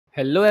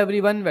Hello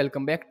everyone,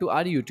 welcome back to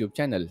our YouTube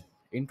channel.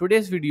 In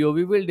today's video,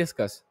 we will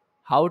discuss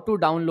how to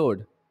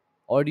download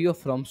audio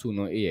from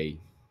Suno AI.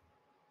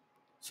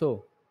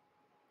 So,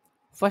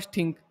 first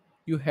thing,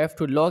 you have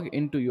to log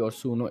into your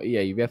Suno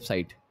AI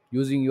website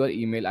using your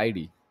email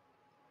ID.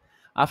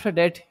 After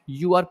that,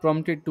 you are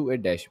prompted to a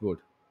dashboard.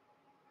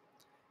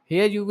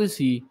 Here you will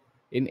see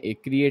in a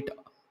create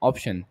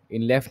option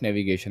in left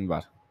navigation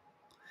bar.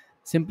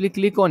 Simply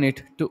click on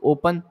it to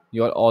open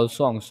your all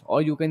songs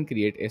or you can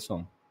create a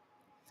song.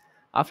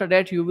 After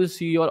that, you will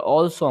see your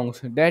all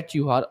songs that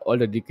you are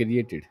already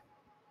created.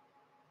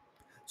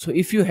 So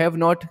if you have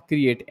not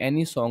create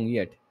any song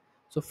yet,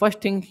 so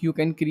first thing you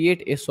can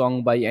create a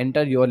song by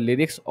enter your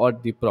lyrics or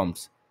the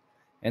prompts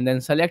and then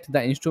select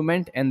the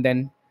instrument and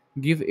then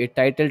give a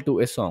title to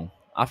a song.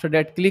 After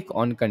that click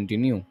on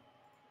continue.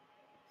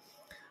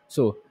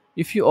 So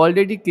if you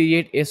already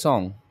create a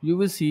song, you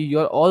will see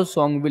your all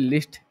song will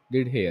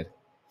listed here.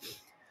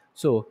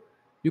 So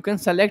you can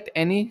select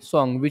any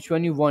song which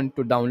one you want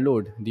to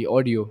download the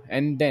audio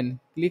and then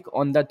click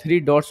on the three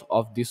dots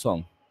of the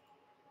song.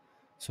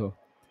 So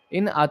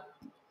in a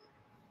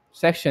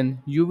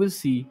section you will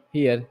see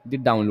here the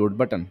download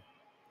button.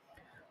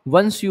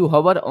 Once you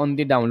hover on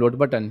the download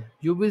button,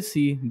 you will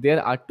see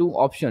there are two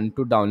options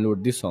to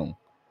download the song.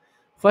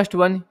 First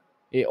one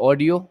a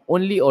audio,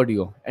 only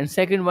audio, and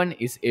second one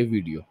is a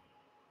video.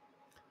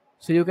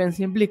 So you can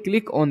simply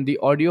click on the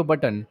audio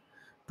button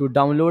to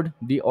download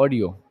the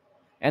audio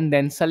and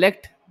then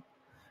select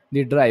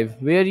the drive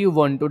where you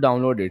want to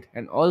download it,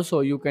 and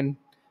also you can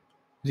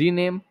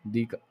rename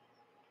the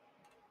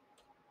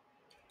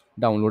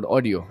download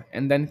audio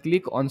and then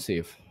click on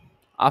save.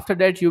 After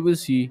that you will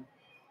see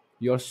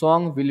your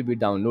song will be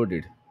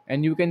downloaded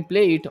and you can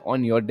play it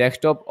on your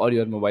desktop or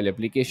your mobile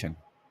application.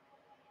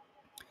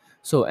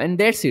 So and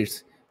that's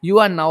it. You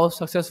are now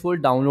successful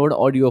download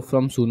audio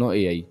from Suno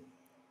AI.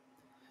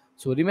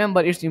 So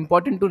remember, it's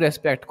important to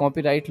respect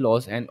copyright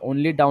laws and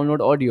only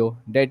download audio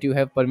that you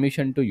have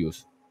permission to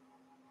use.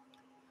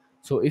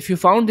 So if you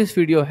found this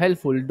video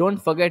helpful, don't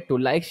forget to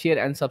like,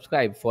 share and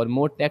subscribe for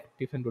more tech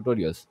tips and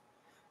tutorials.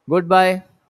 Goodbye.